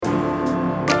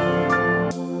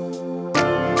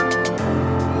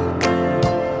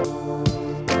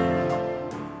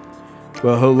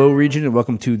Well, hello, Region, and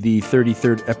welcome to the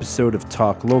 33rd episode of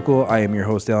Talk Local. I am your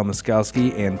host, Alan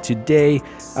Miskalski, and today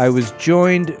I was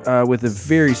joined with a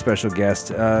very special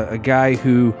guest, a guy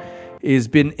who has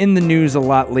been in the news a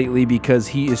lot lately because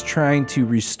he is trying to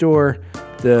restore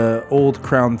the old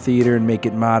Crown Theater and make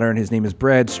it modern. His name is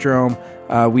Brad Strom.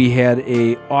 We had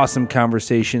an awesome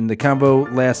conversation. The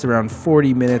convo lasts around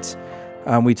 40 minutes.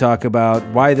 We talk about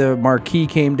why the marquee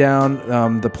came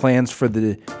down, the plans for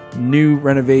the new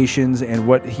renovations, and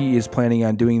what he is planning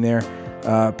on doing there.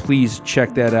 Please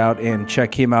check that out and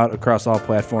check him out across all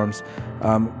platforms.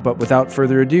 But without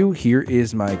further ado, here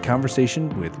is my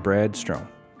conversation with Brad Strom.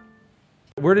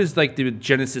 Where does the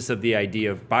genesis of the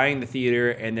idea of buying the theater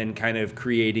and then kind of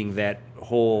creating that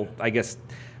whole,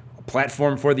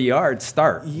 platform for the arts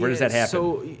start? Where does that happen?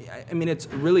 So, it's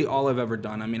really all I've ever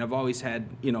done. I've always had,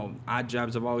 odd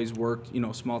jobs. I've always worked,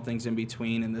 small things in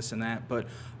between and this and that. But,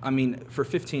 for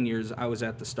 15 years, I was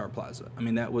at the Star Plaza.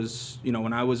 That was,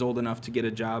 when I was old enough to get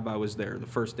a job, I was there the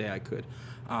first day I could.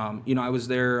 I was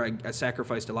there. I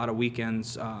sacrificed a lot of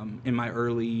weekends in my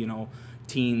early,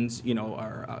 teens,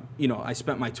 I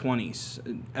spent my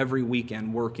 20s every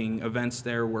weekend working events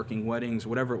there, working weddings,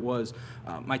 whatever it was.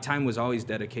 My time was always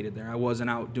dedicated there. I wasn't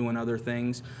out doing other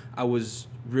things. I was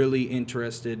really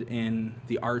interested in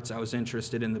the arts. I was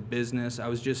interested in the business. I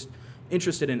was just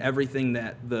interested in everything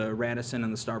that the Radisson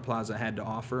and the Star Plaza had to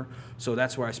offer. So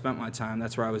that's where I spent my time.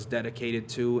 That's where I was dedicated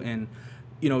to. And,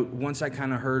 once I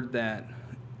kind of heard that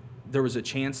there was a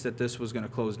chance that this was going to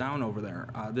close down over there.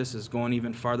 This is going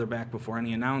even farther back before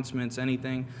any announcements,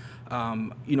 anything.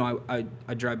 I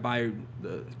drive by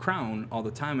the Crown all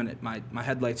the time, and my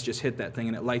headlights just hit that thing,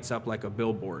 and it lights up like a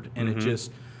billboard. And it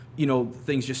just,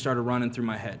 things just started running through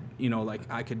my head.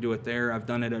 I could do it there. I've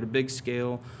done it at a big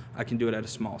scale. I can do it at a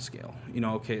small scale.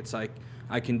 It's like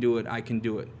I can do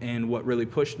it. And what really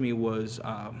pushed me was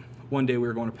one day we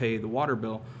were going to pay the water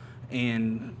bill,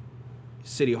 and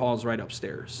City Hall's right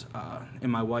upstairs,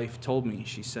 and my wife told me,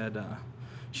 she said,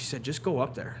 just go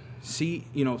up there, see,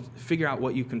 figure out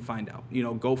what you can find out,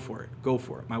 go for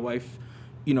it. My wife,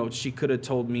 she could have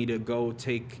told me to go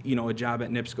take, a job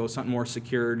at NIPSCO, something more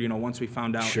secured, once we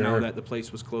found out that the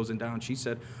place was closing down. She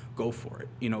said, go for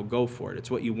it, go for it.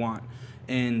 It's what you want.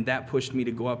 And that pushed me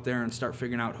to go up there and start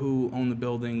figuring out who owned the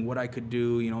building, what I could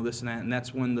do, this and that. And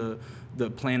that's when the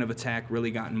plan of attack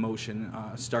really got in motion,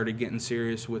 started getting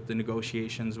serious with the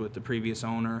negotiations with the previous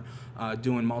owner,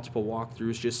 doing multiple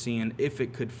walkthroughs, just seeing if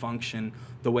it could function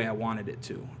the way I wanted it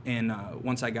to. And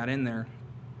once I got in there,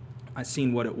 I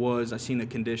seen what it was, I seen the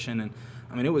condition, and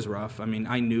it was rough. I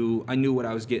knew what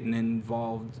I was getting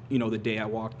involved, the day I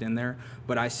walked in there,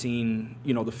 but I seen,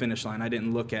 the finish line. I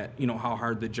didn't look at, how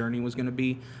hard the journey was going to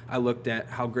be. I looked at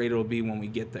how great it'll be when we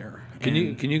get there. Can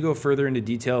you go further into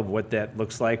detail of what that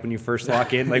looks like when you first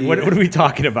walk in? What are we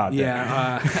talking about there?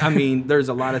 Yeah, there's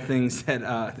a lot of things that,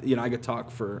 I could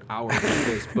talk for hours like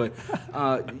this,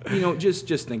 but,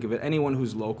 just think of it. Anyone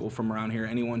who's local from around here,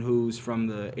 anyone who's from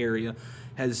the area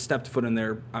has stepped foot in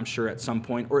there, I'm sure, at some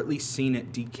point, or at least seen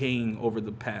it decaying over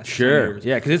the past 10 years.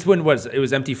 Yeah, because it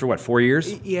was empty for 4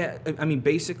 years? Yeah,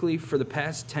 basically for the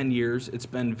past 10 years, it's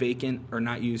been vacant or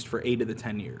not used for 8 of the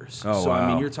 10 years. Oh, so,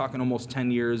 wow. You're talking almost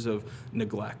 10 years of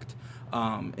neglect.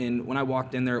 And when I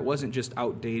walked in there, it wasn't just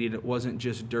outdated, it wasn't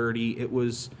just dirty, it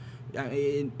was,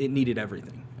 it needed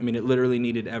everything. It literally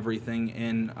needed everything,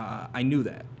 and I knew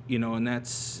that, and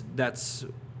that's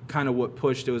kind of what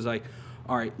pushed. It was like,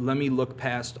 all right, let me look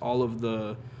past all of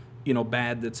the,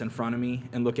 bad that's in front of me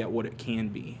and look at what it can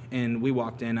be. And we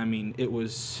walked in. It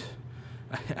was,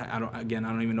 I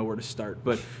don't even know where to start.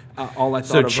 But all I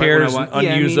thought of. So chairs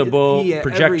unusable,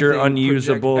 projector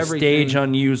unusable, stage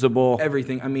unusable.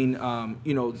 Everything.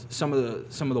 Some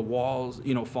of the walls,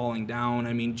 falling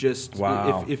down.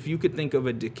 Wow. If you could think of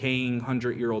a decaying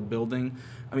 100-year-old building,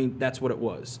 that's what it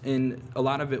was. And a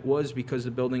lot of it was because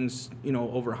the building's,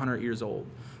 over 100 years old.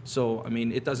 So,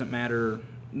 it doesn't matter.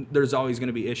 There's always going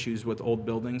to be issues with old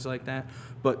buildings like that.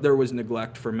 But there was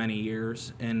neglect for many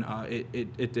years, and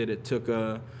it took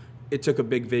a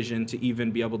big vision to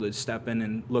even be able to step in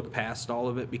and look past all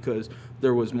of it, because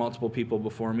there was multiple people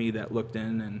before me that looked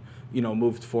in and,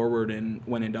 moved forward and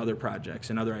went into other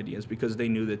projects and other ideas because they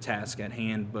knew the task at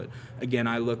hand. But again,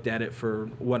 I looked at it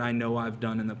for what I know I've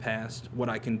done in the past, what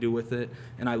I can do with it,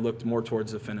 and I looked more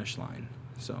towards the finish line.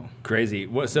 So crazy.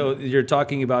 So you're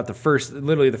talking about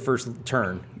literally the first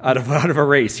turn out of a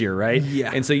race here, right?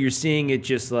 Yeah. And so you're seeing it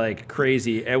just like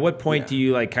crazy. At what point Yeah. do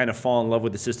you like kind of fall in love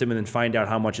with the system and then find out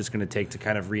how much it's going to take to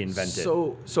kind of reinvent it?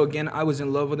 So again, I was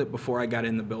in love with it before I got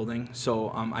in the building.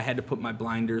 So I had to put my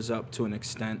blinders up to an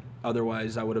extent.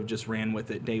 Otherwise, I would have just ran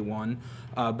with it day one.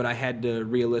 But I had to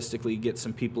realistically get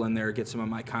some people in there, get some of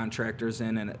my contractors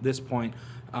in. And at this point,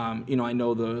 I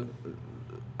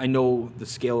know the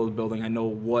scale of the building. I know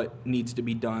what needs to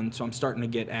be done. So I'm starting to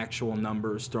get actual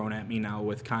numbers thrown at me now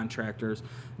with contractors,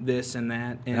 this and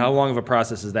that. And How long of a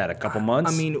process is that? A couple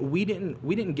months? I mean, we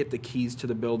didn't get the keys to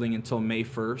the building until May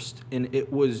 1st, and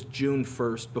it was June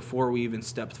 1st before we even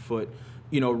stepped foot,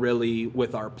 really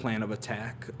with our plan of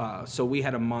attack. So we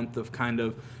had a month of kind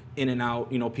of in and out,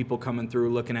 people coming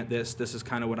through, looking at this. This is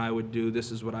kind of what I would do.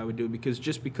 This is what I would do.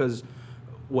 Because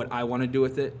what I want to do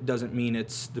with it doesn't mean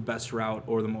it's the best route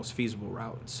or the most feasible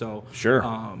route. So Sure.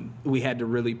 We had to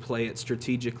really play it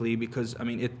strategically because, I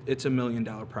mean, it's $1 million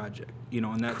project,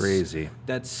 and that's Crazy.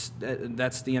 That's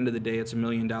the end of the day. It's $1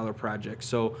 million project.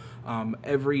 So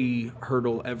every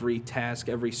hurdle, every task,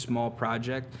 every small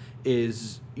project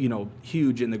is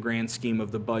huge in the grand scheme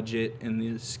of the budget and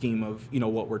the scheme of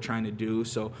what we're trying to do.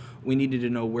 So we needed to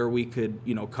know where we could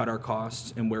cut our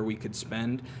costs and where we could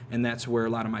spend, and that's where a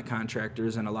lot of my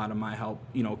contractors and a lot of my help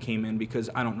came in, because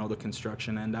I don't know the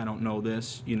construction end. I don't know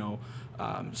this.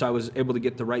 So I was able to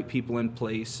get the right people in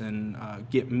place and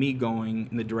get me going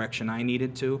in the direction I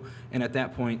needed to. And at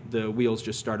that point, the wheels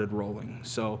just started rolling.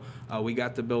 So we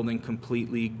got the building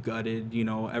completely gutted,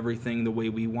 everything the way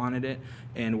we wanted it.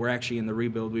 And we're actually in the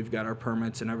rebuild. We've got our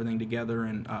permits and everything together,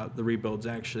 and the rebuild's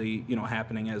actually,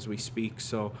 happening as we speak.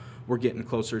 So we're getting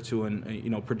closer to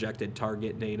an projected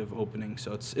target date of opening.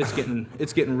 So it's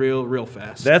getting real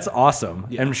fast. That's awesome.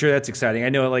 Yeah. I'm sure that's exciting. I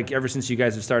know, like, ever since you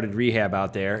guys have started rehab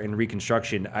out there and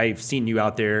reconstruction, I've seen you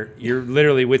out there. You're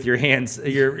literally with your hands,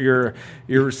 your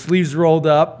sleeves rolled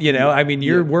up. I mean,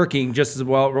 you're working just as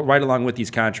well right along with these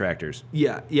contractors.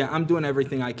 Yeah, I'm doing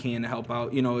everything I can to help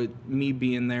out. Me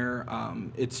being there,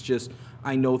 it's just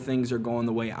I know things are going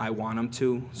the way I want them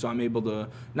to, so I'm able to,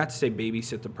 not to say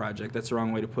babysit the project, that's the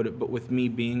wrong way to put it, but with me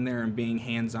being there and being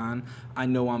hands-on, I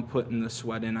know I'm putting the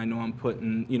sweat in, I know I'm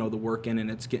putting, the work in,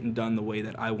 and it's getting done the way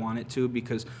that I want it to,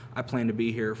 because I plan to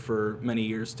be here for many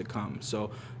years to come. So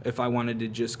if I wanted to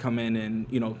just come in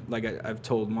and, like I've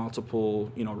told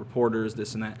multiple, reporters,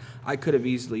 this and that, I could have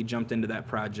easily jumped into that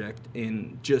project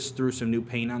and just threw some new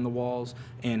paint on the walls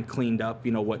and cleaned up,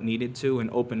 what needed to, and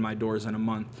opened my doors in a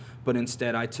month. But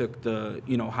instead, I took the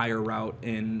higher route,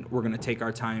 and we're going to take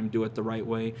our time, do it the right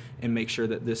way, and make sure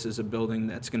that this is a building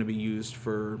that's going to be used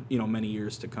for many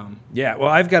years to come. Yeah,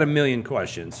 well, I've got a million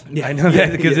questions. Yeah. I know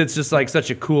that because it's just like such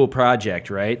a cool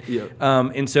project, right? Yeah.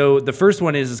 And so the first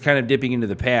one is kind of dipping into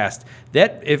the past.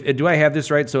 That, do I have this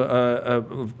right? So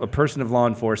a person of law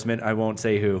enforcement, I won't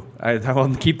say who, I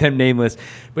won't keep them nameless,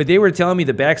 but they were telling me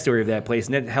the backstory of that place,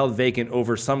 and it held vacant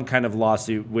over some kind of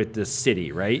lawsuit with the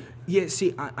city, right? Yeah,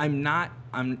 see, I'm not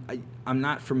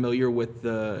familiar with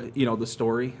the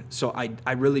story, so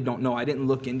I really don't know. I didn't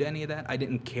look into any of that. I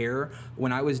didn't care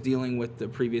when I was dealing with the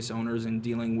previous owners and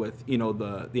dealing with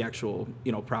the actual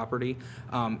property.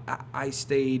 I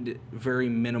stayed very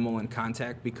minimal in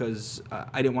contact because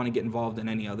I didn't want to get involved in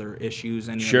any other issues.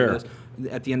 Sure. Of this.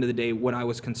 At the end of the day, what I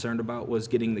was concerned about was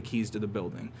getting the keys to the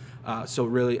building. So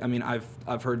really, I mean,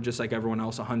 I've heard, just like everyone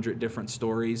else, 100 different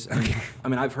stories. And, I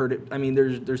mean, I've heard it. I mean,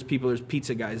 there's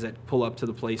pizza guys that pull up to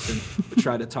the place and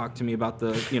try to talk to me about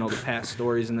the past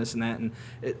stories and this and that. And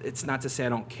it's not to say I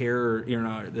don't care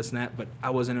or this and that, but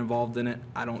I wasn't involved in it.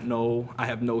 I don't know. I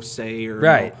have no say or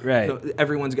right.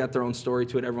 Everyone's got their own story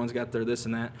to it. Everyone's got their this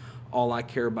and that. All I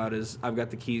care about is I've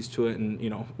got the keys to it,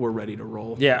 and we're ready to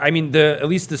roll. Yeah, I mean, at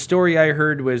least the story I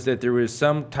heard was that there was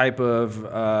some type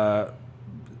of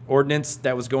ordinance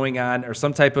that was going on, or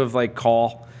some type of like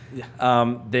call.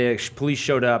 Yeah. The police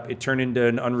showed up. It turned into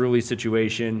an unruly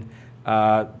situation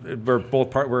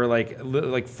where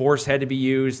like force had to be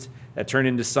used. That turned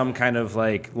into some kind of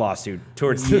like lawsuit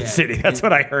towards the city. That's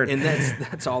what I heard. And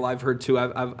that's all I've heard too.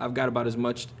 I've got about as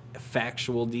much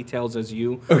factual details as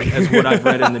you, as what I've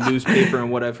read in the newspaper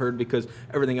and what I've heard, because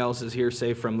everything else is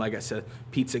hearsay from, like I said,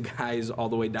 pizza guys all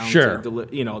the way down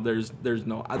to there's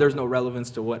no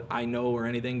relevance to what I know or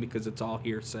anything, because it's all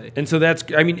hearsay. And so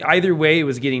either way, it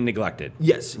was getting neglected.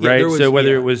 Yes. Right. So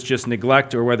whether it was just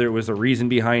neglect or whether it was a reason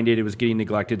behind it, it was getting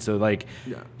neglected. So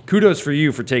kudos for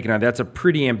you for taking on. That's a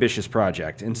pretty ambitious ambitious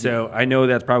project, and so I know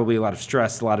that's probably a lot of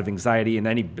stress, a lot of anxiety,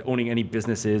 and owning any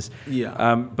business is.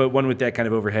 Yeah. But one with that kind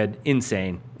of overhead,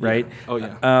 insane, right? Yeah. Oh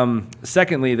yeah.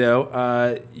 Secondly,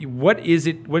 though, what is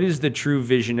it? What is the true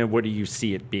vision of what do you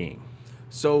see it being?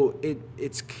 So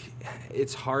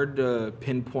it's hard to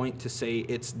pinpoint to say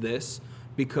it's this,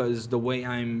 because the way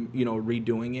I'm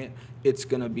redoing it, it's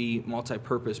going to be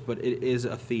multi-purpose, but it is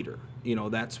a theater.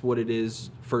 That's what it is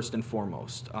first and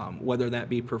foremost. Whether that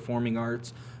be performing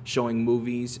arts, showing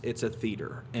movies, it's a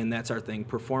theater, and that's our thing.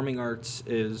 Performing arts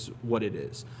is what it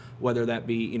is. Whether that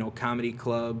be comedy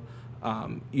club,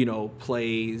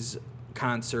 plays,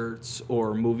 concerts,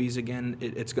 or movies, again,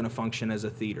 it's going to function as a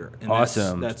theater. And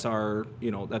awesome. That's our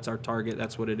target.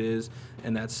 That's what it is,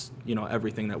 and that's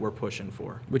everything that we're pushing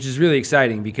for. Which is really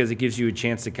exciting because it gives you a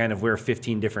chance to kind of wear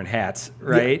 15 different hats,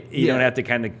 right? Yeah. You don't have to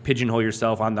kind of pigeonhole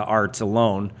yourself on the arts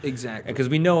alone. Exactly. Because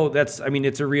we know it's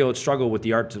a real struggle with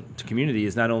the art community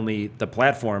is not only the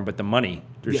platform but the money.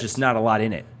 There's just not a lot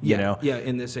in it. Yeah,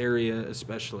 in this area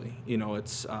especially.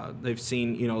 It's they've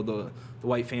seen the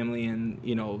White Family and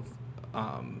the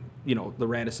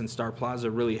Radisson Star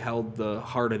Plaza really held the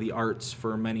heart of the arts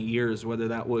for many years, whether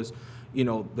that was,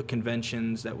 the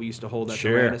conventions that we used to hold at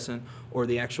the Radisson or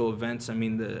the actual events. I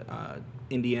mean, the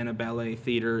Indiana Ballet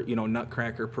Theater,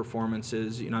 Nutcracker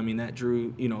performances, that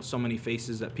drew, so many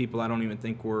faces that people I don't even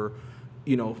think were,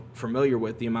 familiar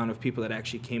with. The amount of people that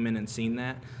actually came in and seen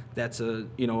that. That's a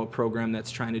program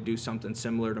that's trying to do something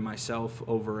similar to myself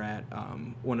over at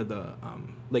one of the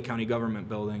Lake County government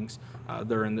buildings.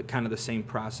 They're in kind of the same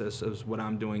process as what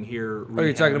I'm doing here. Oh,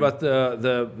 you're talking about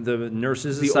the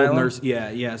nurses the asylum? old nurse,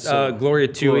 yeah. So, Gloria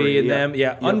Tui and them.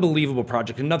 Yeah, Yep. Unbelievable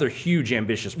project. Another huge,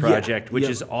 ambitious project, which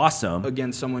is awesome.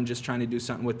 Again, someone just trying to do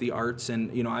something with the arts.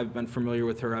 And, I've been familiar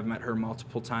with her. I've met her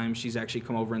multiple times. She's actually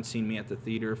come over and seen me at the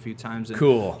theater a few times. And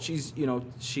cool. She's,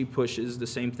 she pushes the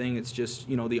same thing. It's just,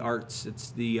 the arts.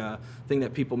 It's the thing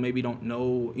that people maybe don't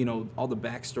know, all the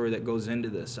backstory that goes into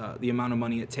this, the amount of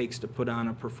money it takes to put on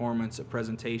a performance, a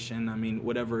presentation. I mean,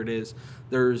 whatever it is,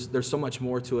 there's so much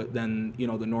more to it than,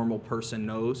 the normal person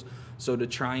knows. So to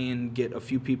try and get a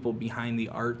few people behind the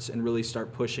arts and really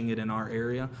start pushing it in our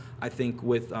area, I think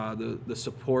with the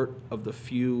support of the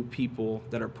few people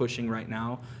that are pushing right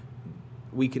now,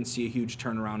 we can see a huge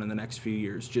turnaround in the next few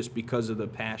years just because of the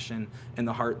passion and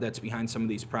the heart that's behind some of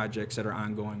these projects that are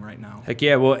ongoing right now. Heck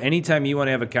yeah. Well, anytime you want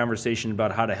to have a conversation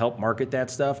about how to help market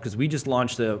that stuff, because we just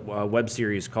launched a web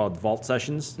series called Vault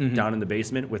Sessions down in the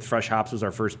basement with Fresh Hops was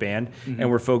our first band,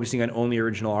 and we're focusing on only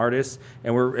original artists,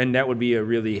 and that would be a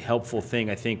really helpful thing,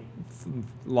 I think,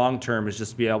 long term, is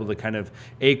just to be able to kind of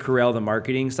corral the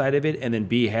marketing side of it, and then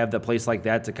have the place like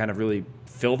that to kind of really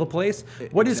fill the place.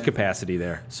 What is capacity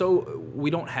there? So we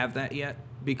don't have that yet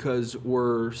because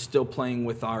we're still playing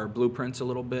with our blueprints a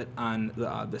little bit on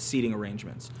the seating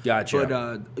arrangements. Gotcha.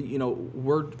 But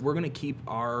we're going to keep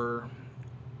our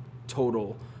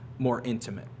total more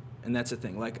intimate, and that's the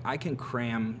thing. Like, I can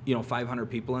cram 500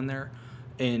 people in there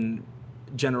in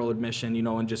general admission,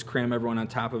 and just cram everyone on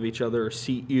top of each other, or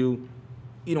seat you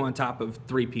on top of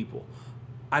 3 people.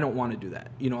 I don't want to do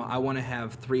that. I want to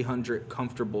have 300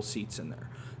 comfortable seats in there.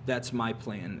 That's my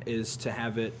plan, is to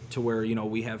have it to where,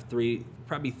 we have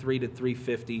probably 3 to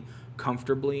 350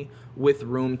 comfortably, with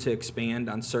room to expand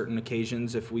on certain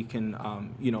occasions if we can,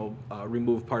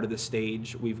 remove part of the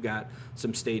stage. We've got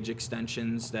some stage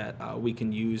extensions that we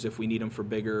can use if we need them for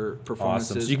bigger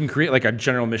performances. Awesome. So you can create like a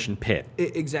general mission pit.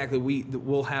 Exactly.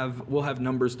 We'll have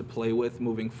numbers to play with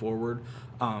moving forward.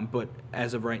 But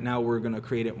as of right now, we're going to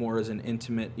create it more as an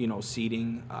intimate,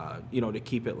 seating, to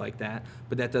keep it like that.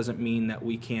 But that doesn't mean that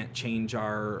we can't change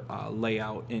our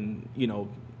layout and,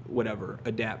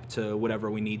 adapt to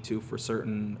whatever we need to for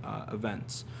certain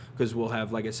events. Because we'll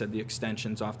have, like I said, the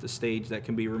extensions off the stage that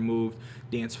can be removed,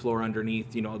 dance floor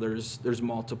underneath. There's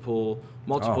multiple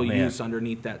use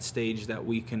underneath that stage that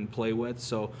we can play with.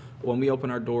 So when we open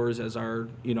our doors as our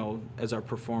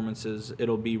performances,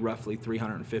 it'll be roughly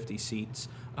 350 seats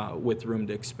with room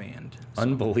to expand. So,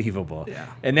 unbelievable. Yeah.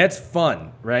 And that's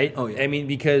fun, right? Oh, yeah. I mean,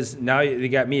 because now you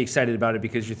got me excited about it,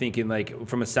 because you're thinking, like,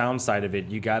 from a sound side of it,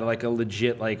 you got like a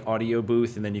legit like audio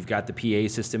booth, and then you've got the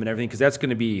PA system and everything, because that's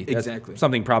going to be exactly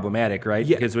something problematic, right?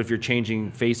 Yeah. Because if you're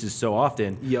changing faces so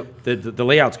often, yep, the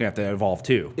layout's going to have to evolve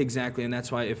too. Exactly, and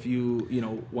that's why if you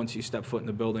once you step foot in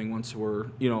the building, once we're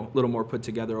a little more put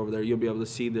together over there, you'll be able to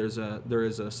see there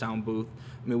is a sound booth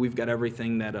I mean, we've got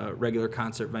everything that a regular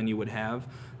concert venue would have,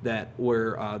 that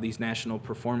where these national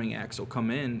performing acts will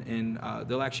come in, and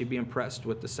they'll actually be impressed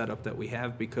with the setup that we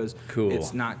have, because Cool.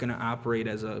 it's not going to operate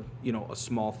as a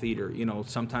small theater.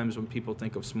 Sometimes when people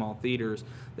think of small theaters,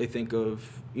 they think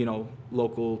of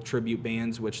local tribute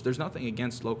bands, which there's nothing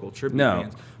against local tribute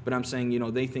bands, but I'm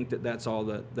saying they think that that's all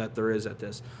that there is at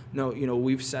this. No,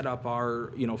 we've set up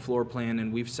our floor plan,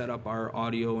 and we've set up our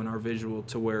audio and our visual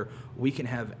to where we can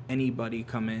have anybody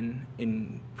come in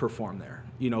and perform there.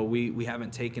 We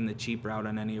haven't taken the cheap route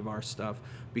on any of our stuff,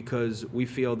 because we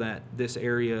feel that this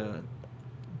area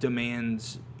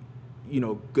demands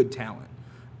good talent,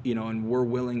 and we're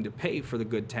willing to pay for the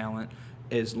good talent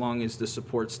as long as the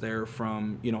support's there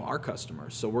from our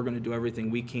customers. So we're going to do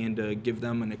everything we can to give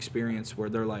them an experience where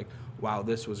they're like, wow,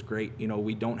 this was great.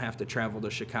 We don't have to travel to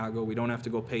Chicago. We don't have to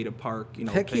go pay to park,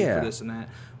 Heck pay yeah. for this and that.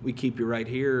 We keep you right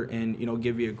here and,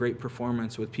 give you a great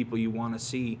performance with people you want to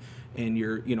see, and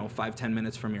you're, 5-10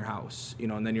 minutes from your house,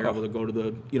 and then you're able to go to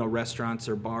the, restaurants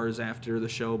or bars after the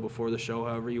show, before the show,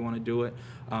 however you want to do it.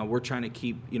 We're trying to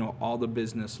keep, all the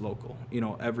business local.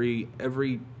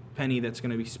 Every penny that's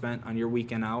going to be spent on your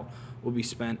weekend out will be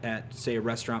spent at, say, a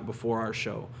restaurant before our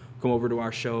show. Come over to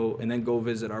our show and then go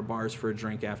visit our bars for a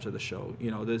drink after the show.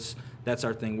 That's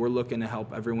our thing. We're looking to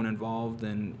help everyone involved,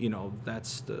 and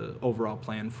that's the overall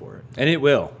plan for it. And it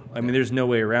will. I mean, there's no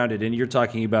way around it. And you're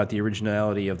talking about the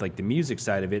originality of like the music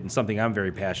side of it, and something I'm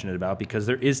very passionate about, because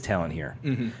there is talent here.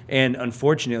 Mm-hmm. And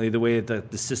unfortunately, the way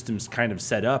that the system's kind of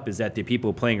set up is that the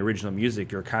people playing original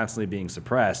music are constantly being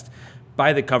suppressed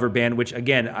by the cover band, which,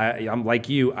 again, I'm like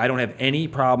you, I don't have any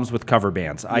problems with cover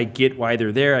bands. Yep. I get why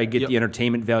they're there. I get the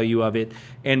entertainment value of it.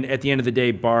 And at the end of the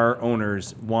day, bar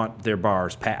owners want their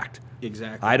bars packed.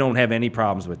 Exactly. I don't have any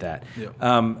problems with that. Yep.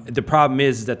 The problem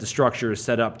is that the structure is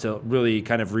set up to really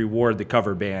kind of reward the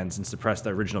cover bands and suppress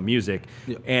the original music.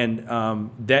 Yep. And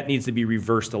that needs to be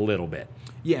reversed a little bit.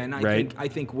 Yeah, and I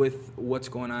think with what's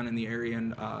going on in the area,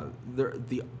 and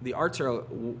the arts are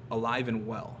alive and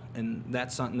well, and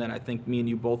that's something that I think me and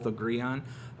you both agree on.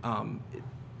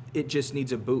 It just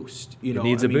needs a boost, It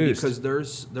needs a boost because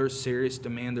there's serious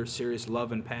demand, there's serious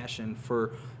love and passion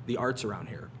for the arts around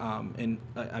here. And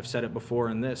I've said it before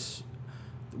in this.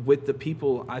 With the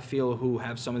people I feel who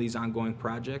have some of these ongoing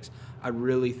projects, I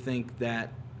really think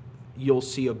that you'll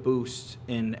see a boost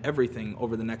in everything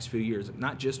over the next few years,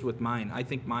 not just with mine. I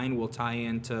think mine will tie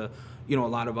into, a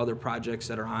lot of other projects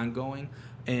that are ongoing.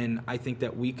 And I think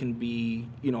that we can be,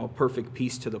 a perfect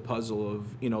piece to the puzzle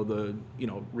of, the,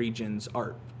 region's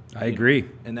art. I agree.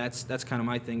 And that's kind of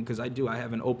my thing, because I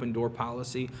have an open door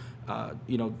policy.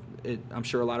 I'm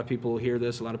sure a lot of people will hear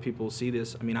this, a lot of people will see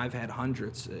this. I mean, I've had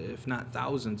hundreds, if not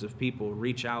thousands, of people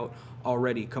reach out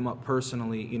already, come up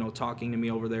personally, talking to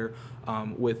me over there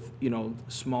with,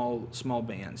 small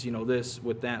bands, this,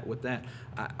 with that.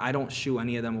 I don't shoo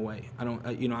any of them away. I don't,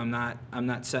 I'm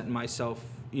not setting myself,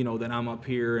 that I'm up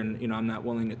here and, I'm not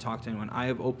willing to talk to anyone. I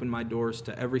have opened my doors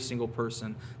to every single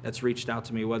person that's reached out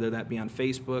to me, whether that be on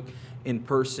Facebook, in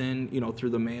person, through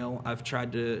the mail. I've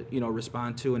tried to,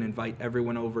 respond to and invite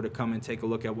everyone over to come and take a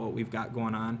look at what we've got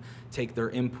going on, take their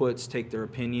inputs, take their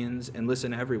opinions, and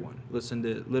listen to everyone. Listen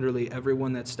to literally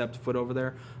everyone that stepped foot over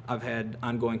there. I've had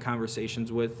ongoing conversations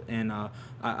with, and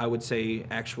I would say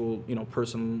actual,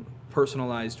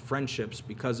 personalized friendships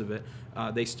because of it.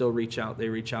 They still reach out. They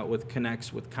reach out with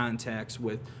connects, with contacts,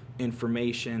 with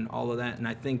information, all of that. And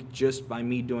I think just by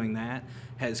me doing that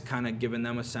has kind of given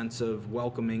them a sense of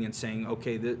welcoming and saying,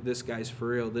 okay, this guy's for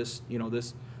real. This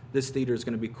theater is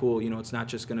going to be cool. It's not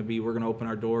just going to be, we're going to open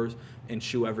our doors and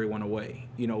shoo everyone away.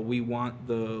 We want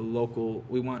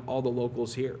all the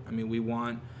locals here. I mean, we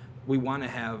want to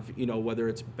have, whether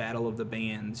it's Battle of the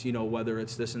Bands, whether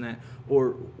it's this and that,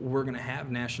 or we're going to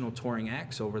have national touring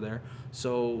acts over there.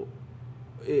 So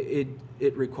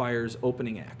it requires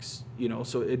opening acts,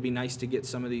 so it'd be nice to get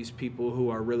some of these people who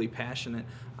are really passionate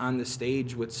on the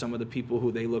stage with some of the people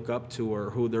who they look up to or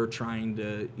who they're trying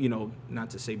to, not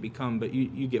to say become, but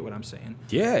you get what I'm saying.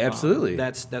 Yeah, absolutely.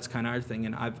 That's kind of our thing,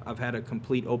 and I've had a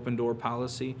complete open door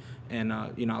policy, and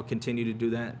I'll continue to do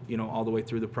that, all the way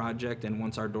through the project and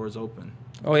once our doors open.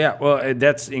 Oh yeah, well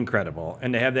that's incredible,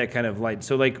 and to have that kind of light.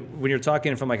 So like when you're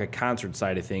talking from like a concert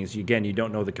side of things, you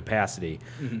don't know the capacity,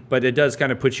 but it does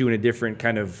kind of put you in a different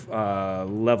kind of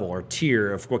level or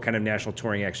tier of what kind of national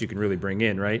touring acts you can really bring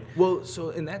in, right? Well,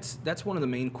 and that's one of the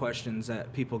main questions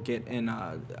that people get, and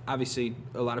obviously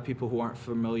a lot of people who aren't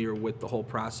familiar with the whole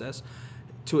process,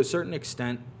 to a certain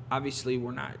extent, obviously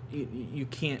we're not. You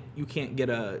can't get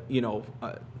a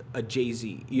a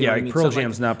Jay-Z. Yeah, like Pearl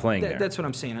Jam's not playing there. That's what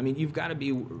I'm saying. I mean, you've got to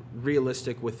be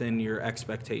realistic within your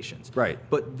expectations. Right.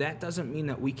 But that doesn't mean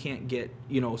that we can't get,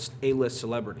 A-list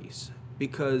celebrities,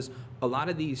 because a lot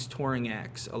of these touring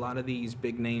acts, a lot of these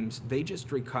big names, they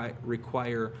just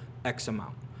require X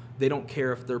amount. They don't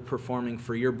care if they're performing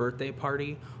for your birthday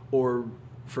party or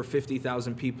for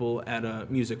 50,000 people at a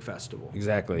music festival.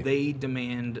 Exactly. They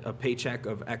demand a paycheck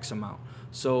of X amount.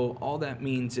 So all that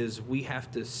means is we have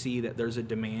to see that there's a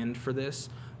demand for this.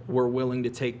 We're willing to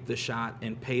take the shot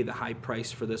and pay the high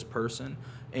price for this person,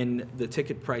 and the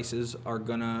ticket prices are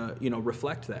gonna,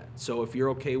 reflect that. So if you're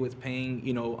okay with paying,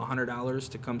 $100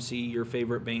 to come see your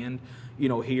favorite band,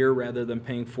 here, rather than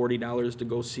paying $40 to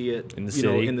go see it in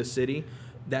the city,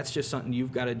 that's just something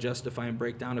you've got to justify and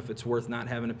break down if it's worth not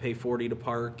having to pay $40 to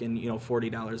park and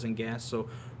 $40 in gas. So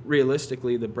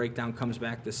realistically, the breakdown comes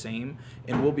back the same,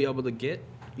 and we'll be able to get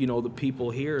the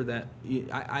people here that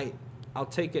I'll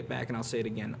take it back and I'll say it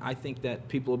again. I think that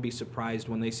people will be surprised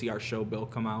when they see our show bill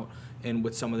come out and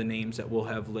with some of the names that we'll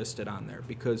have listed on there,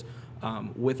 because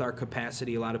with our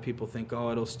capacity, a lot of people think,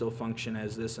 oh, it'll still function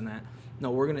as this and that. No,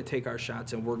 we're going to take our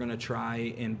shots and we're going to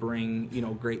try and bring,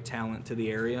 great talent to the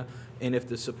area. And if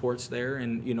the support's there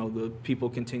and, the people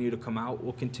continue to come out,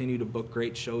 we'll continue to book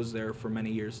great shows there for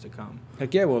many years to come.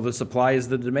 Heck yeah, well, the supply is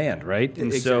the demand, right?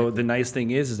 And Exactly. So the nice thing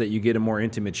is that you get a more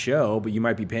intimate show, but you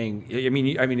might be paying, I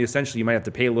mean, essentially you might have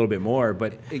to pay a little bit more,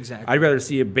 but Exactly. I'd rather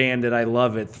see a band that I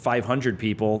love at 500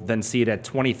 people than see it at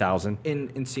 20,000.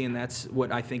 And seeing that's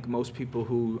what I think most people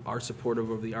who are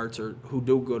supportive of the arts or who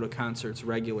do go to concerts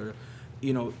regular,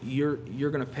 you're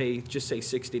going to pay, just say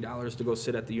 $60 to go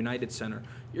sit at the United Center.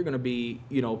 You're going to be,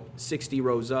 60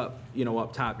 rows up,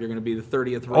 up top. You're going to be the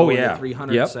 30th row in the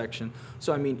 300 section.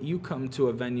 So, I mean, you come to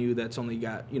a venue that's only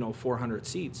got, 400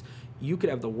 seats. You could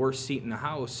have the worst seat in the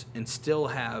house and still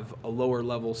have a lower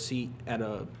level seat at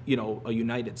a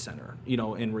United Center,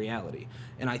 in reality.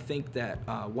 And I think that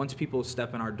once people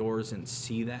step in our doors and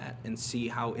see that and see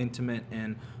how intimate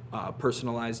and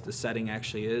personalized the setting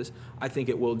actually is, I think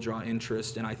it will draw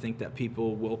interest, and I think that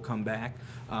people will come back.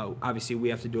 Obviously, we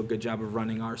have to do a good job of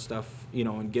running our stuff,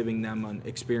 and giving them an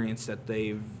experience that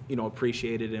they've,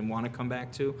 appreciated and want to come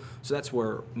back to. So that's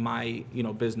where my,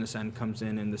 business end comes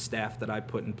in, and the staff that I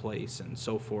put in place and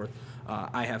so forth.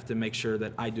 I have to make sure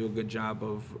that I do a good job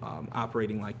of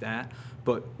operating like that.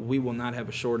 But we will not have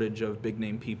a shortage of big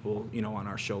name people, on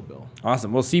our show bill.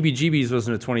 Awesome. Well, CBGB's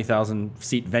wasn't a 20,000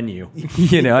 seat venue.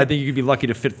 I think you could be lucky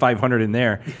to fit 500 in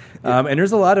there. And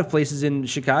there's a lot of places in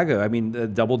Chicago. I mean, the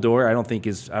Double Door, I don't think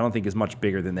is much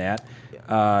bigger than that.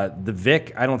 The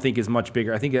Vic, I don't think is much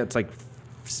bigger. I think that's like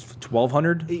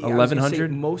 1,200,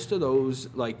 1,100. Most of those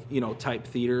type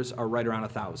theaters are right around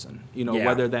 1,000.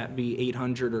 Whether that be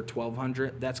 800 or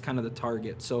 1,200, that's kind of the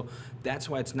target. So that's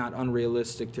why it's not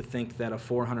unrealistic to think that a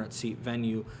 400 seat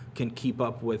venue can keep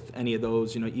up with any of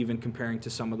those. Even comparing to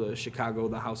some of the Chicago,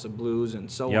 the House of Blues, and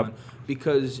so on,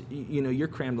 because you're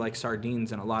crammed like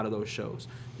sardines in a lot of those shows.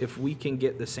 If we can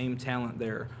get the same talent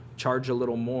there, charge a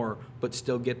little more, but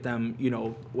still get them,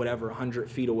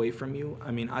 100 feet away from you. I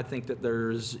mean, I think that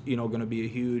there's, going to be a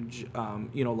huge,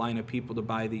 line of people to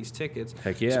buy these tickets.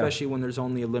 Heck yeah. Especially when there's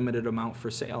only a limited amount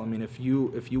for sale. I mean, if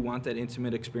you want that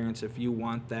intimate experience, if you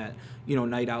want that,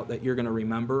 night out that you're going to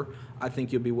remember, I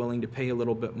think you'll be willing to pay a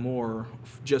little bit more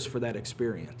just for that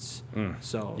experience.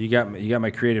 So you got my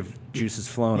creative juices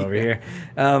flowing over here.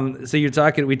 So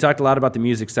we talked a lot about the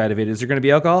music side of it. Is there going to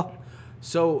be alcohol?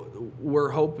 So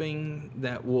we're hoping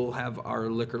that we'll have our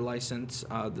liquor license.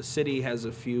 The city has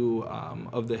a few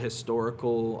of the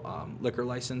historical liquor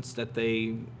license that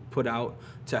they put out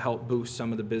to help boost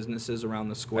some of the businesses around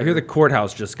the square. I hear the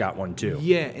courthouse just got one too.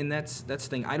 Yeah, and that's the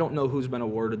thing. I don't know who's been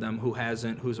awarded them, who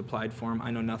hasn't, who's applied for them.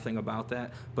 I know nothing about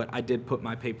that, but I did put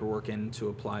my paperwork in to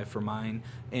apply for mine.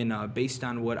 And based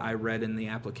on what I read in the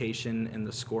application and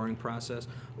the scoring process,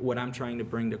 what I'm trying to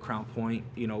bring to Crown Point,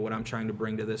 what I'm trying to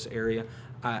bring to this area,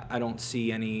 I don't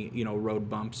see any, road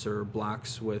bumps or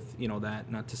blocks with,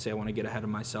 that. Not to say I want to get ahead of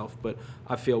myself, but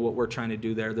I feel what we're trying to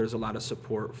do there's a lot of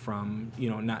support from,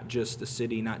 not just the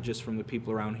city, not just from the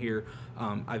people around here.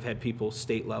 I've had people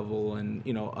state level and,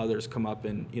 others come up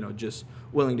and, just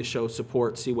willing to show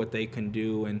support, see what they can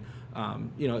do. And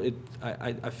you know,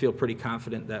 I feel pretty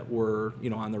confident that we're, you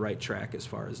know, on the right track as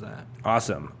far as that.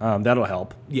 Awesome. That'll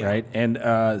help, Yeah. right?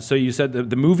 And so you said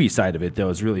the movie side of it, though,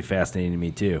 is really fascinating to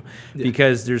me, too, Yeah.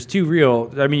 because there's two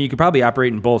real, I mean, you could probably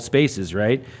operate in both spaces,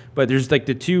 right? But there's like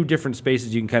the two different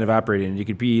spaces you can kind of operate in. You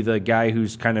could be the guy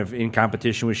who's kind of in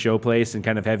competition with Showplace and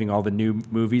kind of having all the new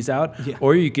movies out, Yeah.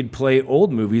 or you could play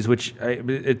old movies, which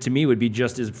to me would be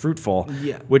just as fruitful.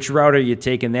 Yeah. Which route are you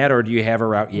taking that, or do you have a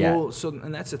route yet? Well, so,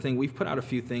 and that's the thing. We've put out a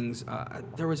few things.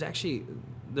 There was actually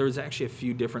a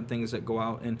few different things that go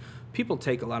out, and people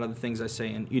take a lot of the things I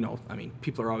say, and, you know, I mean,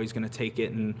 people are always going to take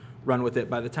it and run with it.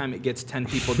 By the time it gets 10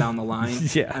 people down the line,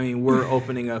 Yeah. I mean, we're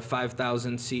opening a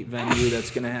 5,000 seat venue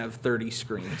that's going to have 30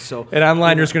 screens. So And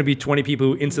online, you know, there's going to be 20 people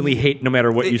who instantly hate no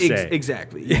matter what you say.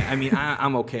 Exactly. Yeah. I mean,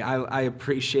 I'm okay. I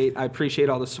appreciate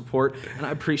all the support, and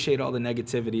I appreciate all the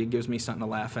negativity. It gives me something to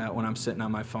laugh at when I'm sitting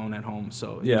on my phone at home.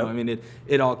 So you Yep. know, I mean,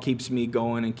 it all keeps me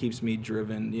going and keeps me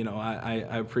driven. You know,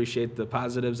 I appreciate the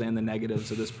positives and the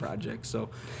negatives of this project. So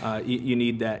you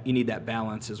need that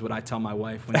balance, is what I tell my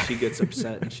wife when she gets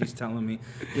upset and she's telling me,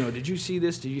 you know, did you see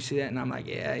this? Did you see that? And I'm like,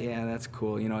 yeah, that's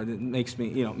cool. You know, it makes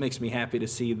me happy to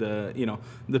see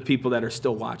the people that are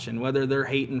still watching, whether they're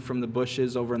hating from the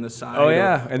bushes over on the side. Oh,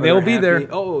 yeah, and or they'll they're be happy. there.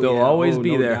 Oh, They'll yeah. always Oh,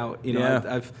 be no there. doubt. You know,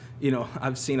 Yeah.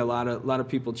 I've seen a lot of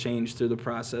people change through the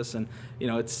process, and you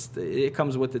know, it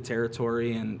comes with the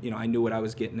territory, and you know, I knew what I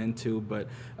was getting into. But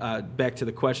back to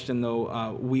the question,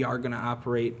 though, we are going to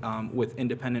operate with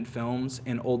independent films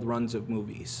and old runs of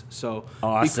movies. So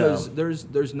Awesome. because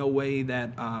there's no way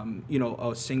that you know,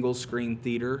 a single screen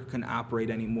theater can operate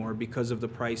anymore because of the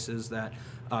prices that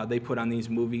they put on these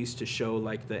movies to show,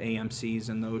 like the AMC's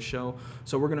and those show.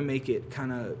 So we're going to make it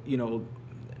kind of, you know,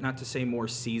 not to say more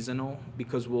seasonal,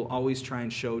 because we'll always try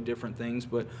and show different things,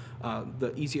 but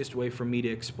the easiest way for me to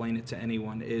explain it to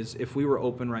anyone is, if we were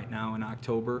open right now in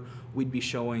October, we'd be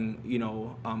showing, you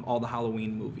know, all the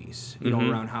Halloween movies, you know,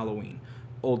 around Halloween.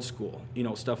 Old school, you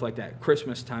know, stuff like that.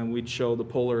 Christmas time, we'd show the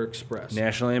Polar Express.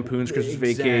 National Lampoon's Christmas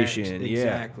Vacation.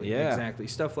 Exactly.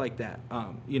 Stuff like that.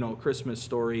 You know, Christmas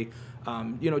Story.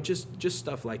 You know, just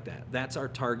stuff like that. That's our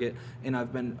target. And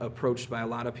I've been approached by a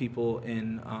lot of people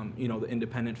in, you know, the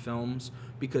independent films,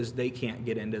 because they can't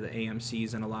get into the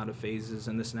AMC's in a lot of phases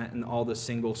and this and that. And all the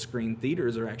single screen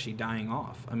theaters are actually dying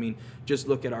off. I mean, just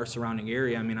look at our surrounding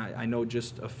area. I mean, I know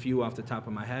just a few off the top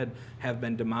of my head have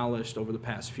been demolished over the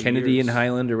past few Kennedy years. and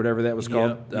Highland, or whatever that was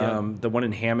called. Yeah. The one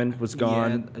in Hammond was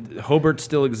gone. Hobart's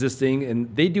still existing,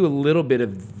 and they do a little bit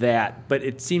of that, but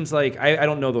it seems like, I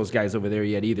don't know those guys over there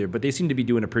yet either, but they seem to be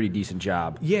doing a pretty decent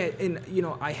job. Yeah, and you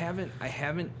know, I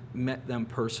haven't met them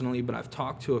personally, but I've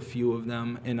talked to a few of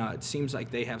them, and it seems like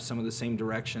they have some of the same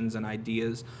directions and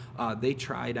ideas. They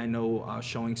tried, I know,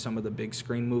 showing some of the big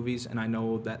screen movies, and I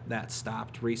know that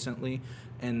stopped recently.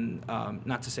 And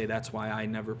not to say that's why I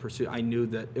never pursued. I knew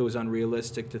that it was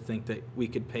unrealistic to think that we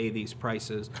could pay these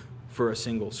prices for a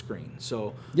single screen.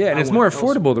 So Yeah, and it's more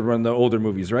affordable to run the older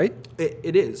movies, right?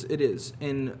 It is,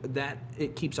 and that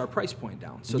it keeps our price point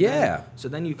down. So Yeah.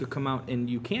 then you could come out and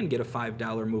you can get a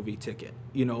 $5 movie ticket,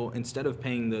 you know, instead of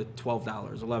paying the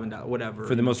 $12, $11, whatever.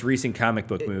 For the most recent comic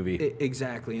book movie.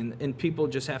 Exactly, and people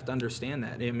just have to understand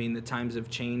that. I mean, the times have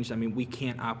changed. I mean, we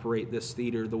can't operate this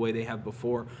theater the way they have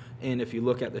before. And if you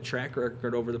look at the track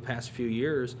record over the past few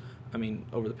years, I mean,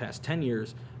 over the past 10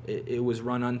 years, it was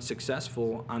run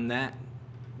unsuccessful on that,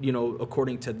 you know,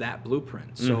 according to that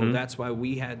blueprint. So that's why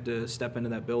we had to step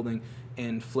into that building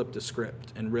and flip the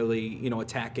script and really, you know,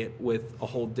 attack it with a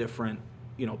whole different,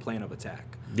 you know, plan of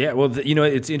attack. Yeah, well, you know,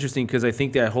 it's interesting because I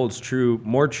think that holds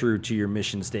more true to your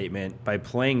mission statement by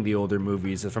playing the older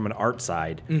movies from an art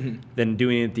side than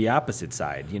doing it the opposite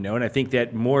side, you know? And I think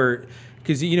that more,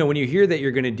 because, you know, when you hear that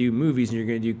you're going to do movies and you're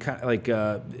going to do like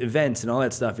events and all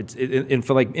that stuff, and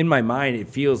for like in my mind, it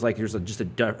feels like there's just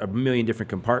a million different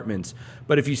compartments.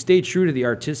 But if you stay true to the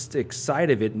artistic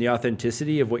side of it and the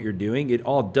authenticity of what you're doing, it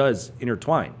all does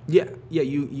intertwine. Yeah.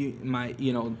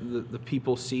 You know, the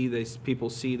people see this, people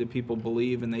see that people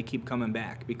believe, and they keep coming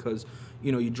back because,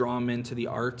 you know, you draw them into the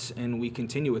arts, and we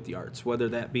continue with the arts, whether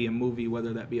that be a movie,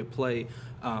 whether that be a play.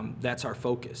 That's our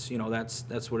focus. You know,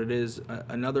 that's what it is.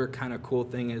 Another kind of cool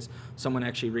thing is someone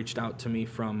actually reached out to me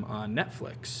from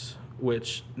Netflix,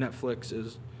 which Netflix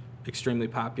is extremely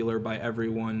popular by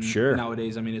everyone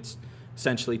nowadays. I mean, it's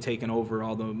essentially taken over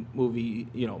all the movie,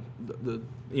 you know, the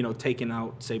you know, taking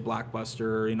out, say, Blockbuster,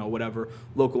 or, you know, whatever,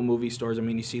 local movie stores. I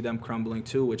mean, you see them crumbling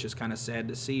too, which is kind of sad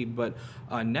to see. But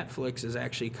Netflix is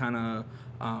actually kind of,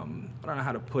 I don't know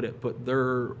how to put it, but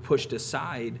they're pushed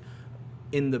aside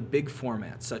in the big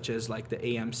formats, such as like the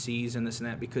AMC's and this and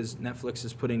that, because Netflix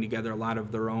is putting together a lot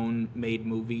of their own made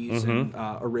movies and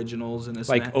originals and this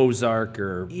Like and that. Ozark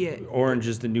or Orange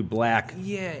is the New Black.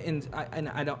 Yeah, and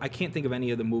I can't think of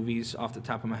any of the movies off the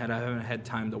top of my head. I haven't had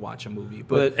time to watch a movie.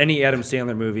 But any Adam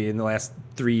Sandler movie in the last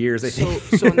 3 years, I think.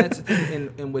 So and that's the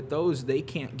thing. And with those, they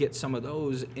can't get some of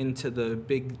those into the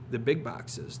big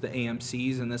boxes, the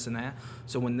AMC's and this and that.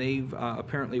 So when they've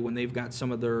apparently when they've got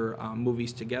some of their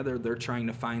movies together, they're trying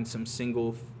to find some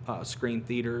single screen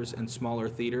theaters and smaller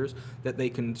theaters that they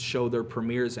can show their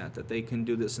premieres at, that they can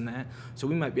do this and that. So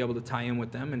we might be able to tie in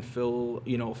with them and fill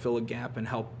a gap and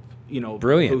help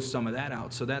Brilliant. boost some of that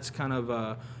out. So that's kind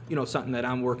of something that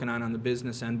I'm working on the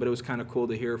business end. But it was kind of cool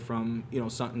to hear from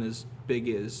something as big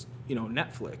as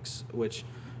Netflix, which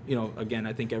again,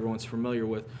 I think everyone's familiar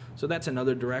with. So that's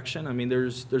another direction. I mean,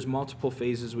 there's multiple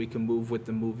phases we can move with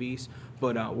the movies,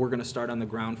 but we're going to start on the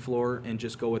ground floor and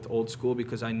just go with old school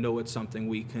because I know it's something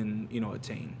we can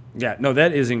attain. Yeah, no,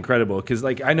 that is incredible because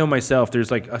like I know myself,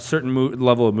 there's like a certain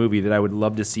level of movie that I would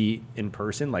love to see in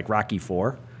person, like Rocky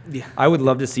IV. Yeah. I would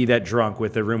love to see that drunk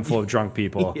with a room full of drunk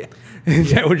people. Yeah.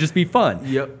 That would just be fun.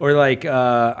 Yep. Or like,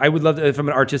 I would love to, from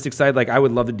an artistic side, like I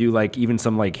would love to do like even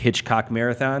some like Hitchcock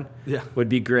marathon. Yeah. Would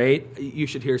be great. You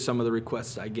should hear some of the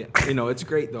requests I get. It's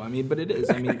great though. I mean, but it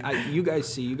is. I mean, you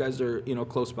guys are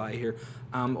close by here.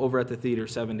 I'm over at the theater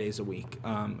 7 days a week.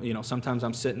 Sometimes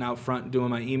I'm sitting out front doing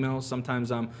my emails.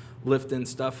 Sometimes I'm lifting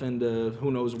stuff into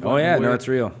who knows what. Oh yeah, and where. no, it's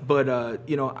real. But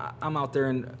I'm out there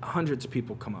and hundreds of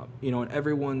people come up. And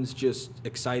everyone's just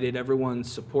excited.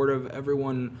 Everyone's supportive.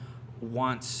 Everyone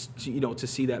wants to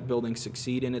see that building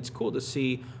succeed, and it's cool to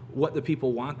see what the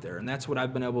people want there. And that's what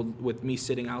I've been able, with me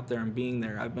sitting out there and being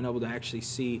there, I've been able to actually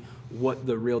see what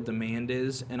the real demand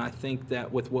is. And I think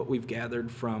that with what we've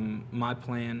gathered from my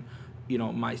plan,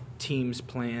 my team's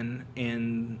plan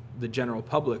and the general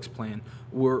public's plan,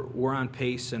 we're on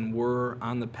pace and we're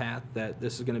on the path that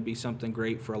this is going to be something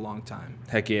great for a long time.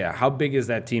 Heck yeah. How big is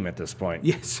that team at this point?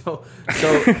 Yeah, so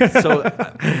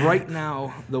right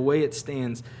now, the way it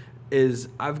stands is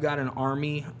I've got an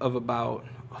army of about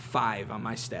 5 on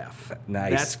my staff.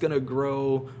 Nice. That's going to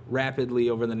grow rapidly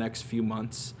over the next few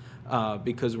months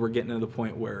because we're getting to the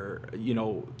point where,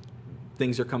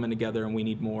 things are coming together and we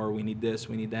need more, we need this,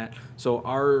 we need that. So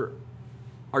our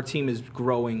team is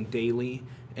growing daily,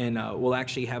 and we'll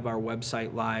actually have our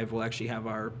website live. We'll actually have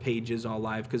our pages all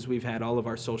live because we've had all of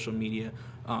our social media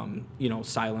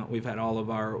silent. We've had all of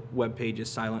our web pages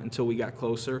silent until we got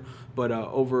closer. But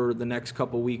over the next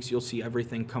couple weeks, you'll see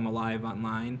everything come alive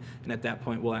online. And at that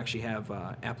point, we'll actually have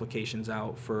applications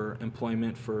out for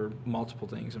employment for multiple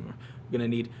things. And we're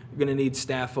gonna need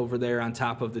staff over there on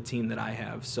top of the team that I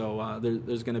have. So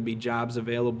there's gonna be jobs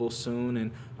available soon,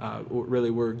 and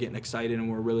we're getting excited and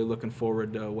we're really looking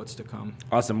forward to what's to come.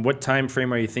 Awesome. What time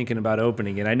frame are you thinking about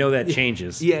opening? And I know that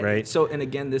changes, yeah, right? So, and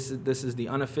again, this is the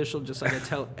unofficial, just like I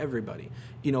tell everybody.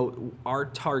 Our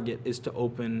target is to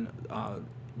open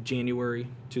January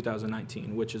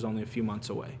 2019, which is only a few months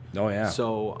away. Oh yeah.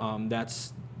 So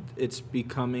it's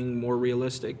becoming more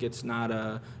realistic. It's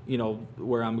not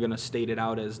where I'm going to state it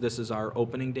out as this is our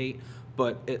opening date,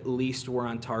 but at least we're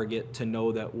on target to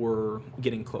know that we're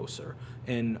getting closer.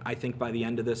 And I think by the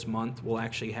end of this month, we'll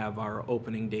actually have our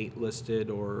opening date listed,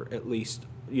 or at least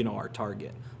our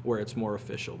target where it's more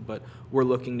official. But we're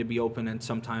looking to be open in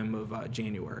sometime of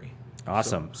January.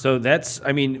 Awesome. So that's,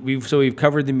 we've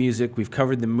covered the music, we've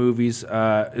covered the movies.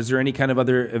 Is there any kind of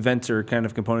other events or kind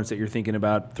of components that you're thinking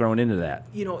about throwing into that?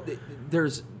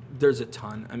 There's a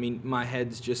ton. I mean, my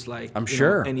head's just like I'm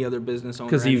sure any other business owner.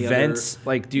 Because events,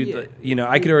 I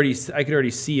could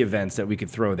already see events that we could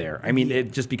throw there. I mean,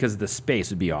 it just because of the space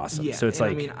would be awesome. Yeah, so it's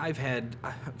I've had,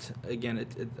 again,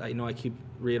 I know I keep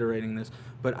reiterating this,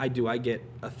 but I get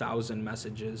 1,000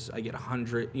 messages, I get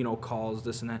 100, calls,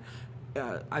 this and that.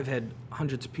 I've had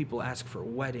hundreds of people ask for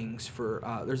weddings.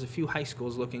 There's a few high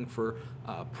schools looking for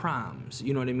proms.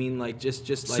 You know what I mean? Like just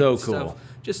like so stuff, cool.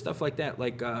 Just stuff like that.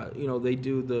 Like they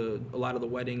do a lot of the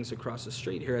weddings across the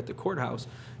street here at the courthouse,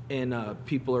 and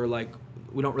people are like,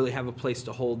 we don't really have a place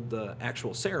to hold the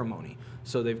actual ceremony.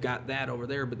 So they've got that over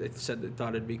there, but they said they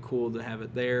thought it'd be cool to have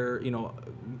it there,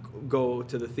 go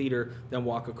to the theater, then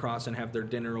walk across and have their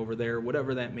dinner over there,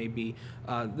 whatever that may be.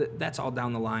 That's all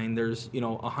down the line. There's,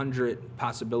 100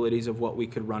 possibilities of what we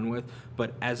could run with.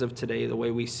 But as of today, the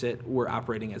way we sit, we're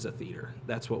operating as a theater.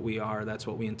 That's what we are. That's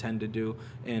what we intend to do.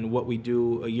 And what we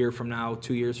do a year from now,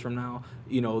 2 years from now,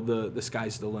 the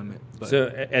sky's the limit. But so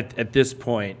at this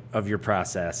point of your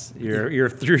process, you're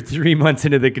through 3 months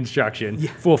into the construction.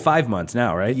 Yeah. Full 5 months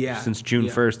now, right? Yeah. Since June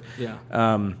 1st.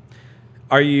 Yeah.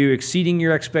 Are you exceeding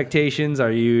your expectations?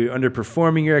 Are you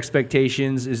underperforming your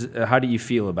expectations? How do you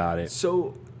feel about it?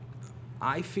 So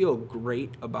I feel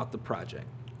great about the project.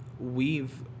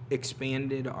 We've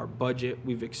expanded our budget.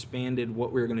 We've expanded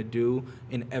what we're going to do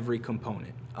in every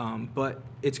component. But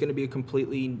it's going to be a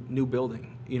completely new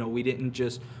building. We didn't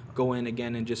just go in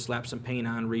again and just slap some paint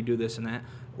on, redo this and that.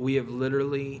 We have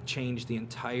literally changed the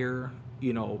entire,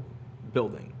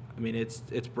 building. I mean, it's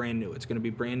brand new. It's going to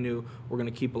be brand new. We're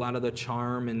going to keep a lot of the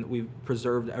charm, and we've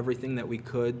preserved everything that we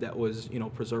could that was,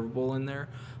 preservable in there.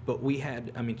 But we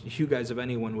had, you guys, if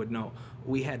anyone would know,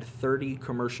 we had 30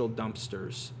 commercial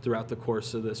dumpsters throughout the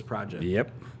course of this project.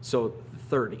 Yep. So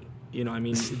 30.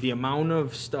 The amount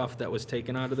of stuff that was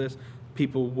taken out of this,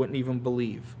 people wouldn't even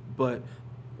believe. But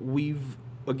we've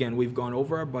gone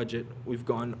over our budget. We've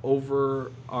gone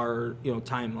over our,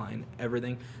 timeline,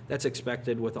 everything that's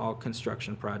expected with all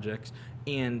construction projects.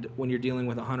 And when you're dealing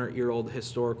with a 100-year-old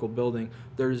historical building,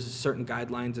 there's certain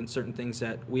guidelines and certain things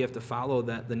that we have to follow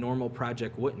that the normal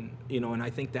project wouldn't, and I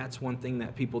think that's one thing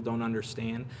that people don't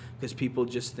understand, because people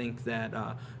just think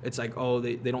that it's like, oh,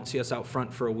 they don't see us out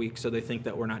front for a week, so they think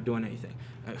that we're not doing anything.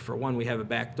 For one, we have a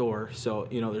back door, so,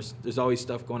 there's always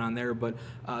stuff going on there, but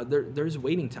there's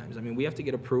waiting times. We have to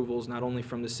get approvals not only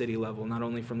from the city level, not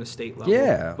only from the state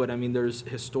level, but, there's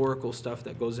historical stuff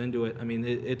that goes into it.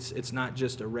 It's not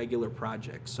just a regular project.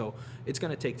 So it's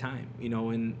going to take time,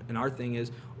 and our thing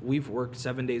is we've worked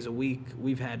 7 days a week.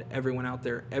 We've had everyone out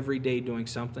there every day doing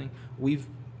something. We've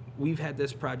had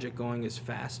this project going as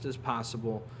fast as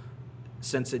possible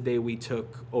since the day we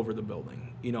took over the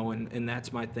building, and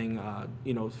that's my thing,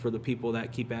 for the people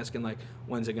that keep asking, like,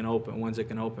 when's it going to open? When's it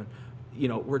going to open?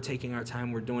 We're taking our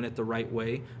time. We're doing it the right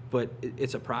way, but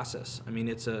it's a process.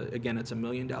 It's a $1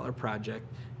 million project,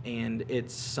 and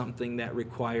it's something that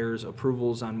requires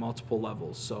approvals on multiple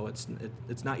levels. So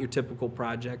it's not your typical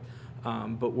project,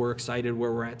 but we're excited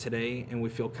where we're at today, and we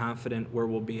feel confident where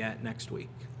we'll be at next week.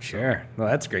 Sure. Well,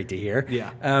 that's great to hear.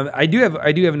 Yeah. I do have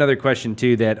another question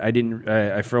too that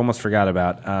I almost forgot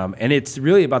about, and it's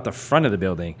really about the front of the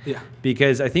building. Yeah.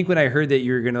 Because I think when I heard that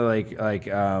you were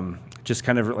gonna just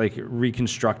kind of like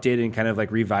reconstruct it and kind of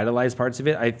like revitalize parts of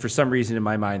it, I, for some reason in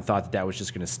my mind, thought that was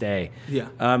just going to stay.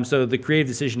 Yeah. So the creative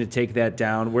decision to take that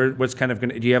down, what's kind of going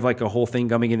to, do you have like a whole thing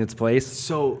coming in its place?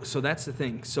 So that's the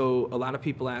thing. So a lot of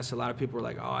people ask, a lot of people were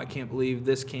like, oh, I can't believe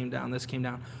this came down.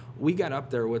 We got up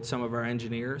there with some of our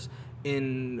engineers,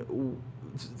 and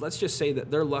let's just say that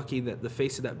they're lucky that the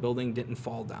face of that building didn't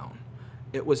fall down.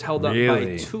 It was held up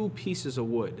by 2 pieces of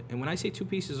wood. And when I say 2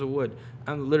 pieces of wood,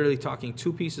 I'm literally talking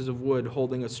 2 pieces of wood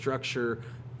holding a structure,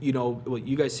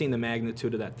 you guys seen the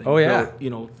magnitude of that thing. Oh, yeah.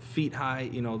 Feet high,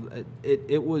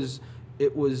 it was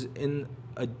in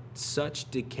such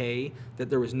decay that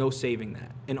there was no saving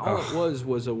that. And all it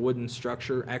was a wooden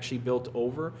structure actually built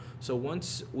over. So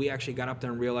once we actually got up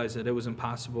there and realized that it was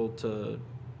impossible to,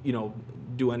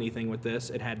 do anything with this,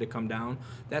 it had to come down.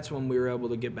 That's when we were able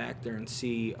to get back there and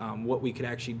see what we could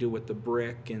actually do with the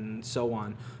brick and so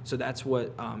on. So that's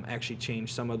what actually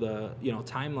changed some of the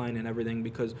timeline and everything,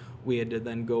 because we had to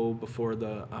then go before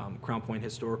the Crown Point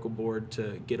Historical Board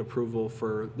to get approval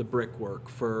for the brickwork,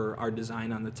 for our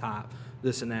design on the top,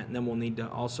 this and that, and then we'll need to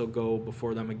also go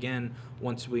before them again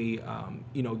once we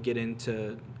get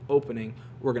into opening.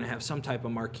 We're going to have some type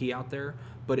of marquee out there,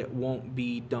 but it won't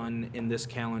be done in this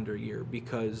calendar year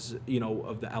because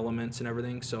of the elements and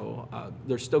everything. So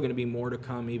there's still going to be more to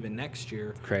come even next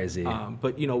year. Crazy.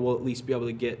 But we'll at least be able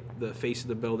to get the face of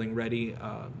the building ready.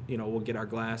 We'll get our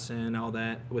glass in, all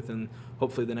that within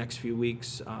hopefully the next few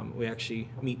weeks. We actually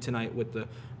meet tonight with the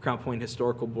Crown Point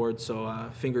Historical Board, so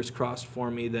fingers crossed for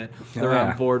me that they're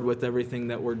on board with everything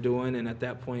that we're doing, and at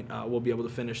that point we'll be able to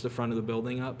finish the front of the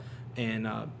building up, and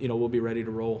we'll be ready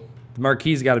to roll. The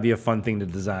marquee's got to be a fun thing to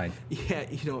design. Yeah,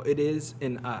 it is,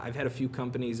 and I've had a few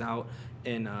companies out,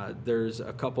 and there's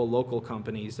a couple local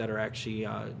companies that are actually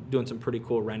doing some pretty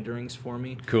cool renderings for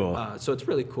me. Cool. So it's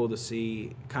really cool to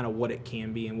see kind of what it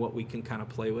can be and what we can kind of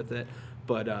play with it.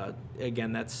 But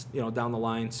again, that's down the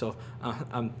line. So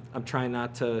I'm trying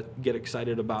not to get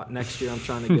excited about next year. I'm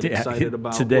trying to get excited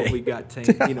about today. what we got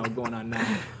going on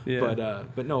now. Yeah.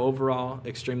 But no, overall,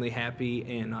 extremely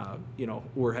happy, and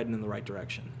we're heading in the right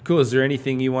direction. Cool. Is there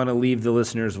anything you want to leave the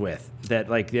listeners with that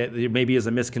maybe is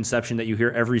a misconception that you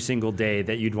hear every single day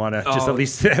that you'd want to just at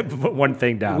least put one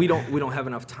thing down? We don't have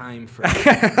enough time for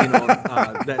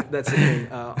that. That's the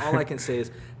thing. All I can say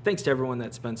is thanks to everyone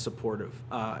that's been supportive.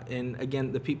 And again,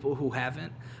 the people who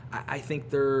haven't, I think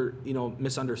they're,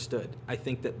 misunderstood. I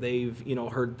think that they've,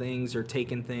 heard things or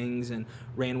taken things and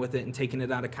ran with it and taken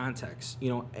it out of context.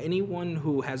 Anyone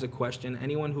who has a question,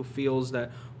 anyone who feels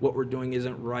that what we're doing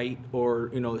isn't right or,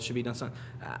 it should be done something,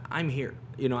 I'm here.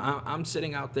 I'm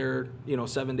sitting out there,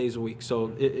 7 days a week.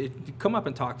 So come up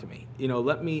and talk to me.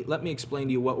 Let me explain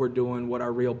to you what we're doing, what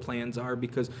our real plans are,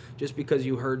 because just because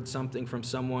you heard something from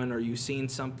someone or you've seen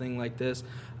something like this,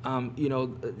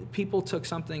 people took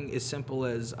something as simple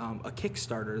as a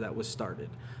Kickstarter that was started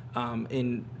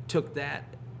and took that,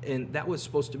 and that was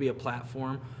supposed to be a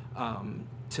platform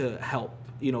to help,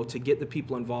 to get the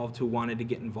people involved who wanted to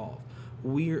get involved.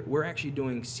 We're actually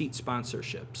doing seat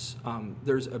sponsorships.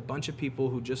 There's a bunch of people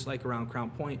who, just like around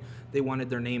Crown Point, they wanted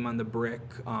their name on the brick,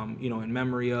 in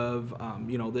memory of,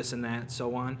 this and that,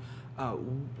 so on.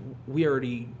 We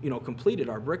already, completed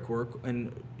our brickwork,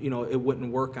 and, it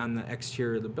wouldn't work on the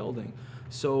exterior of the building.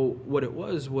 So what it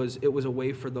was it was a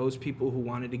way for those people who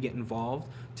wanted to get involved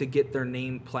to get their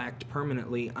name plaqued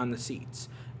permanently on the seats.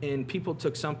 And people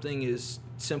took something as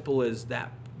simple as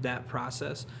that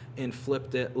process and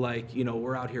flipped it like,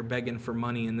 we're out here begging for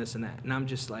money and this and that. And I'm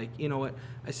just like, you know what?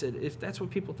 I said, if that's what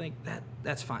people think,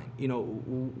 that's fine.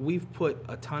 We've put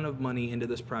a ton of money into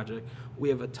this project. We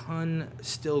have a ton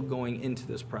still going into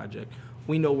this project.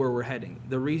 We know where we're heading.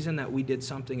 The reason that we did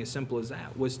something as simple as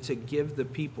that was to give the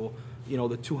people,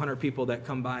 the 200 people that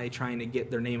come by trying to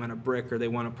get their name on a brick, or they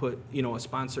want to put, a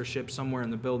sponsorship somewhere in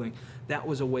the building, that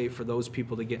was a way for those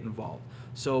people to get involved.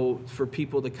 So for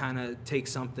people to kind of take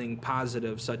something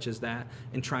positive such as that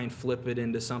and try and flip it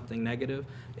into something negative,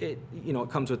 it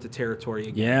comes with the territory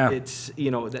again. Yeah. It's,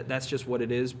 that's just what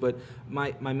it is. But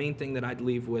my main thing that I'd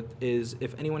leave with is,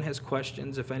 if anyone has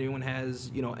questions, if anyone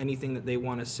has, anything that they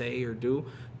want to say or do,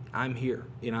 I'm here.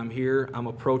 I'm here. I'm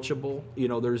approachable.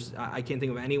 I can't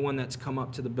think of anyone that's come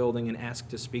up to the building and asked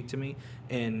to speak to me,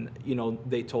 and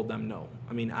they told them no.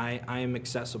 I mean, I am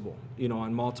accessible,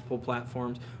 on multiple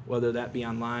platforms, whether that be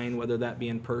online, whether that be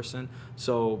in person.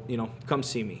 So, come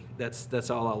see me. That's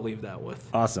all I'll leave that with.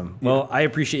 Awesome. Well, I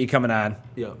appreciate you coming on.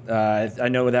 Yeah. I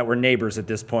know that we're neighbors at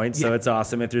this point, so it's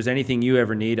awesome. If there's anything you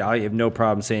ever need, I have no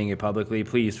problem saying it publicly.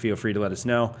 Please feel free to let us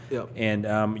know. Yep.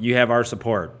 And you have our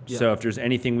support. Yep. So if there's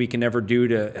anything we can ever do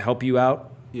to help you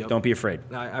out, Yep. Don't be afraid.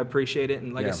 I appreciate it,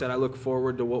 and like I said, I look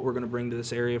forward to what we're going to bring to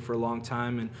this area for a long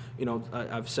time. And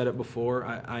I've said it before.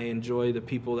 I enjoy the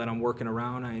people that I'm working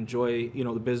around. I enjoy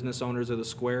the business owners of the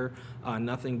square.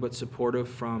 Nothing but supportive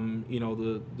from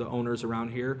the owners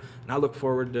around here, and I look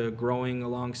forward to growing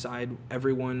alongside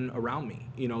everyone around me.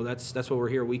 That's what we're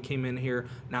here. We came in here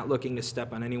not looking to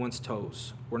step on anyone's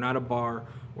toes. We're not a bar.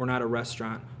 We're not a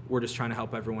restaurant. We're just trying to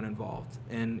help everyone involved.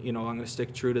 And, I'm going to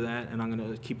stick true to that, and I'm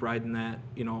going to keep riding that,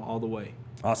 all the way.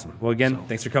 Awesome. Well, again,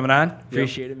 thanks for coming on.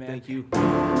 Appreciate it, man. Thank you.